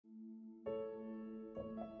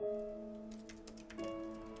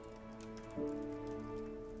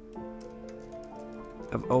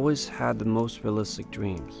I've always had the most realistic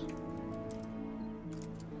dreams.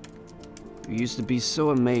 You used to be so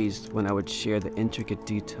amazed when I would share the intricate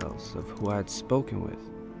details of who I had spoken with.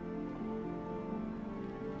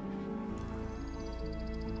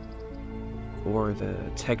 Or the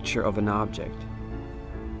texture of an object.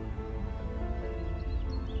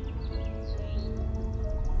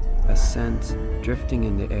 A scent drifting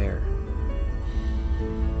in the air.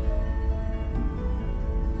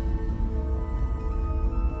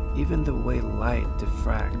 Even the way light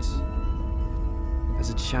diffracts as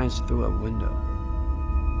it shines through a window.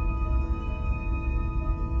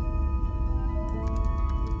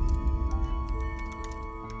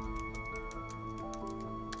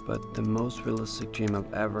 But the most realistic dream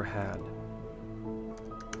I've ever had,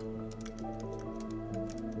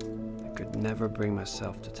 I could never bring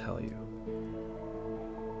myself to tell you.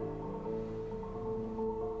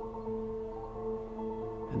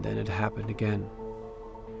 And then it happened again.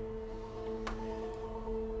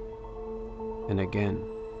 And again.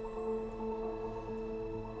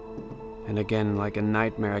 And again, like a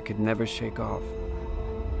nightmare I could never shake off.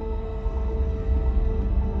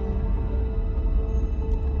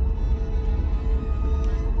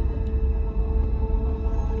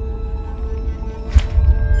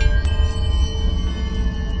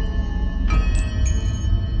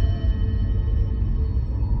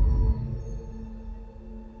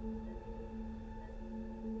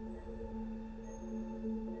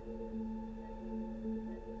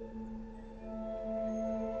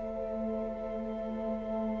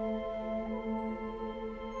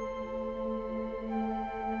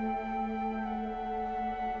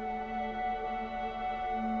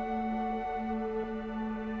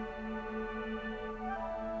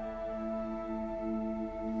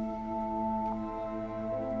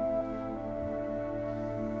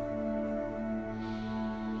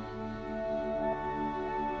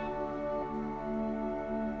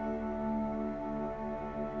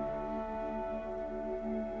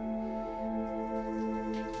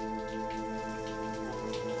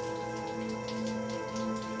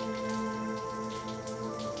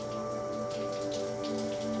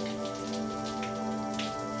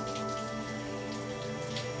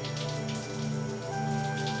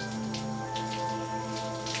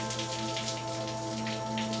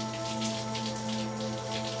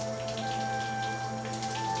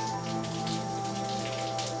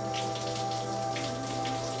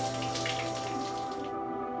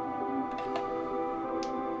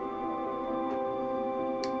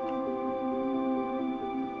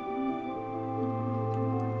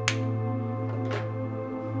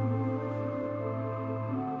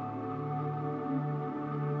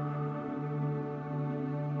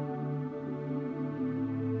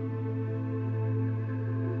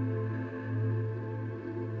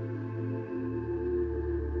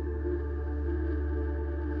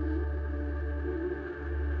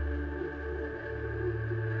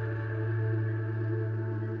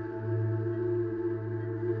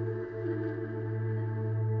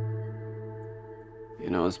 You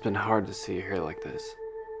know, it's been hard to see you here like this.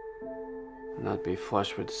 And not be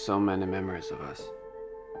flushed with so many memories of us.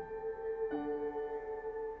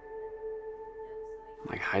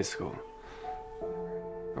 Like high school.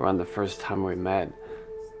 Around the first time we met.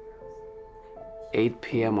 8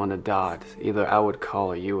 p.m. on the dot. Either I would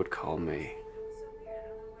call or you would call me.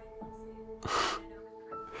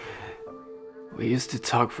 We used to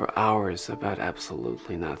talk for hours about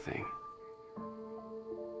absolutely nothing.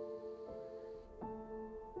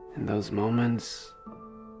 In those moments,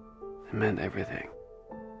 it meant everything.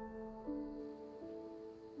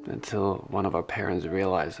 Until one of our parents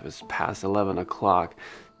realized it was past 11 o'clock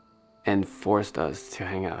and forced us to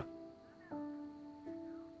hang up.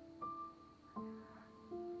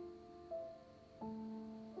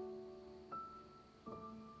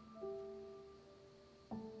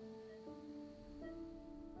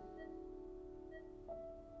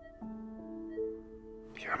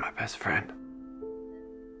 You're my best friend.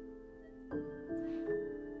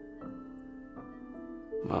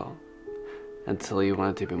 Well, until you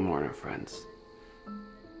wanted to be more than friends.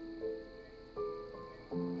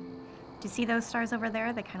 Do you see those stars over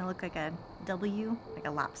there? They kind of look like a W, like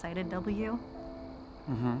a lopsided W.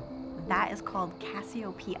 Mm-hmm. That is called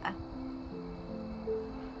Cassiopeia.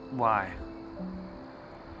 Why?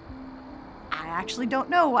 I actually don't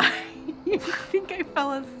know why. I think I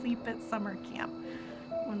fell asleep at summer camp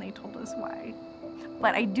when they told us why.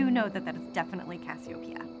 But I do know that that is definitely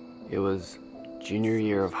Cassiopeia. It was junior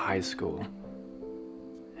year of high school.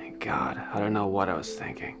 And God, I don't know what I was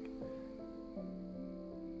thinking.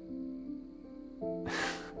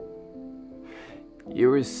 You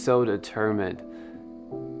were so determined,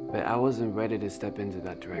 but I wasn't ready to step into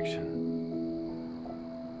that direction.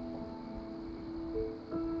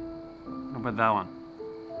 What about that one?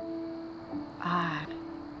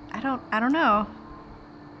 I don't know.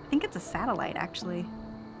 I think it's a satellite, actually.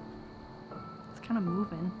 It's kind of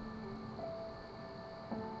moving.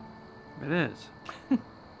 It is.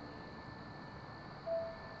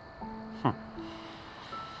 Huh.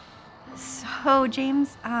 So,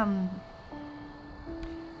 James, I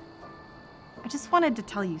just wanted to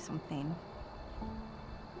tell you something.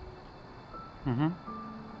 Mm-hmm.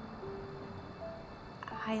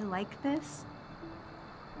 I like this.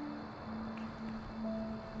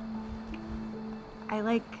 I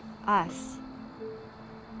like us.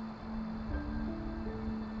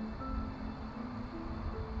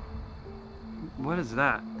 What is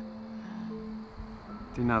that?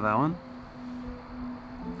 Do you know that one?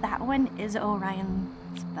 That one is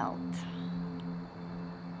Orion's belt.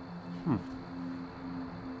 Hmm.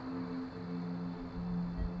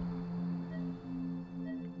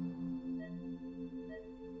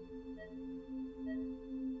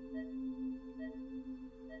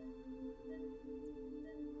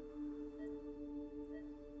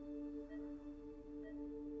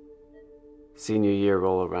 Senior year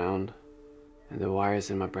roll around, and the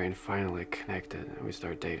wires in my brain finally connected, and we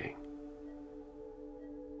start dating.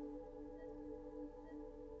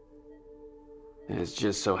 And it's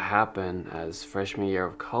just so happened, as freshman year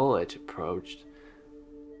of college approached,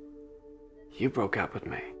 you broke up with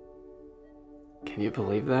me. Can you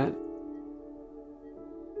believe that?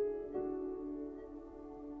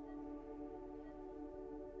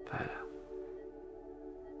 But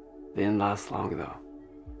didn't last long though.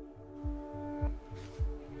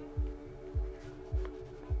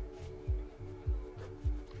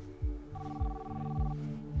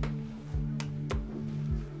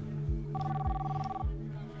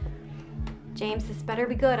 James, this better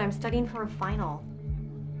be good. I'm studying for a final.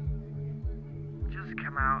 Just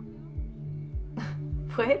come out.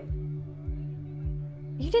 What?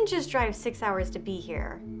 You didn't just drive 6 hours to be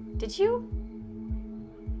here, did you?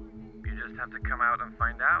 You just have to come out and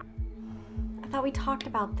find out. I thought we talked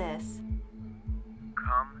about this.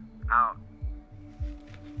 Come out.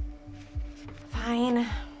 Fine.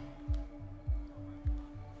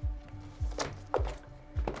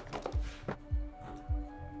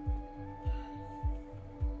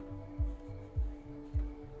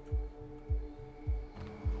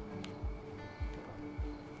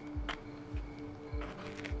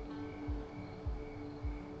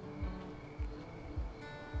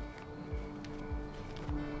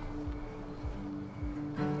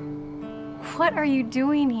 What are you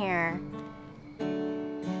doing here?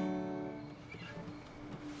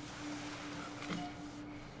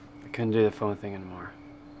 I couldn't do the phone thing anymore.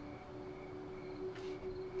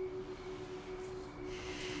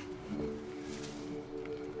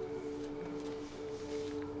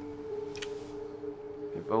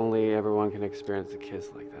 If only everyone can experience a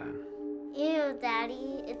kiss like that. Ew,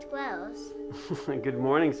 Daddy, it's gross. Good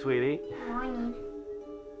morning, sweetie. Good morning.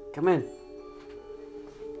 Come in.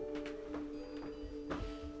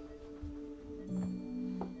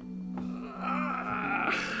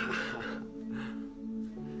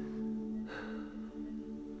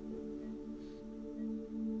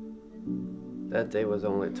 That day was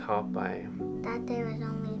only topped by That day was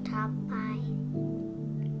only topped by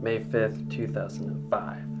May 5th,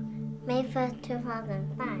 2005. May 1st,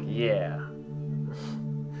 2005. Yeah.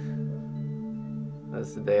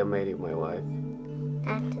 That's the day I made you my wife.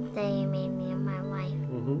 That's the day you made me and my wife.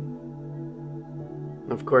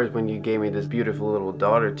 Mm-hmm. Of course, when you gave me this beautiful little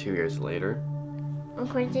daughter 2 years later. Of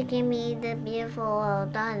course, you gave me the beautiful little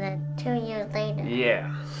daughter 2 years later.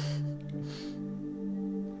 Yeah.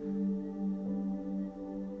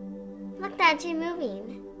 Look, Dad, she's moving.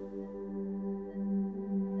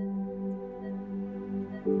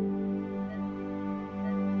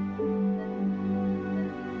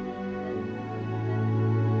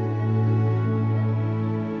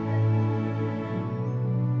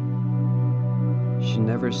 She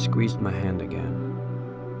never squeezed my hand again,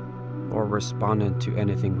 or responded to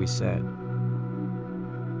anything we said,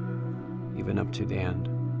 even up to the end.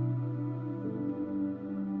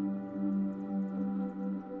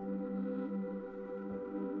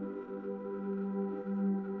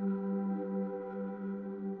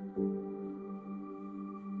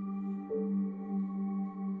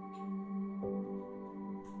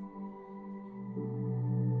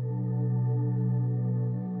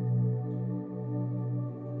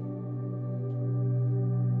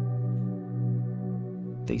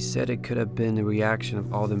 They said it could have been a reaction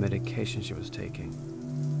of all the medication she was taking.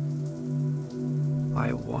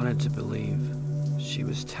 I wanted to believe she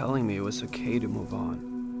was telling me it was okay to move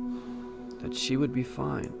on, that she would be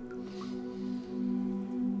fine.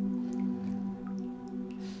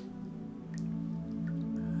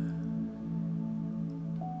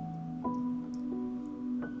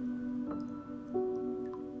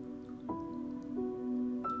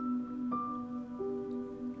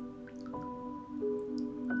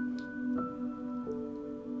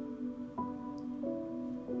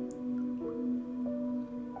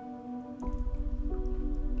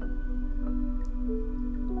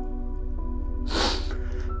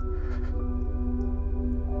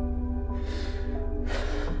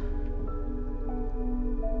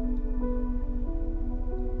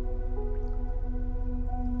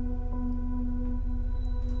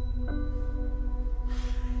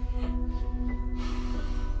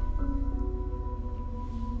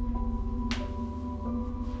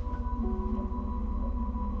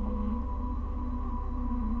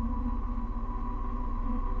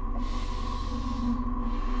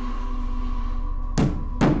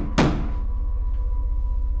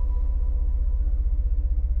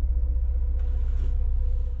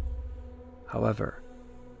 However,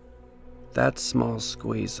 that small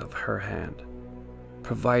squeeze of her hand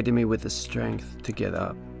provided me with the strength to get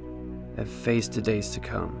up and face the days to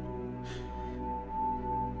come.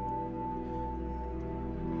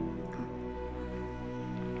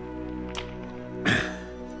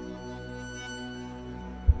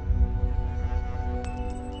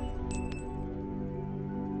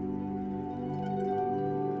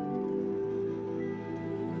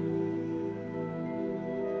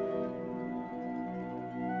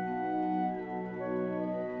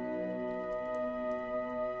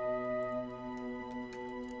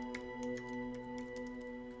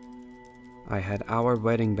 I had our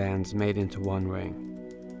wedding bands made into one ring.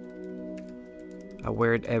 I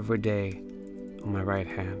wear it every day on my right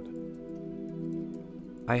hand.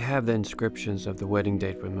 I have the inscriptions of the wedding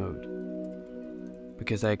date removed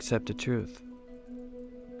because I accept the truth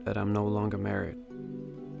that I'm no longer married.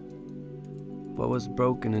 What was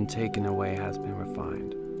broken and taken away has been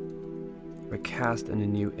refined, recast in a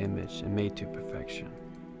new image and made to perfection.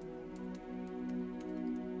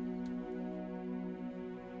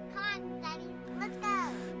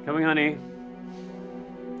 Coming, honey.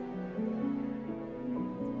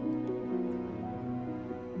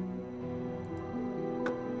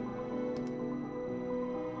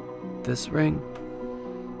 This ring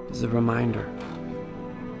is a reminder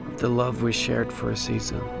of the love we shared for a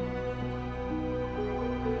season.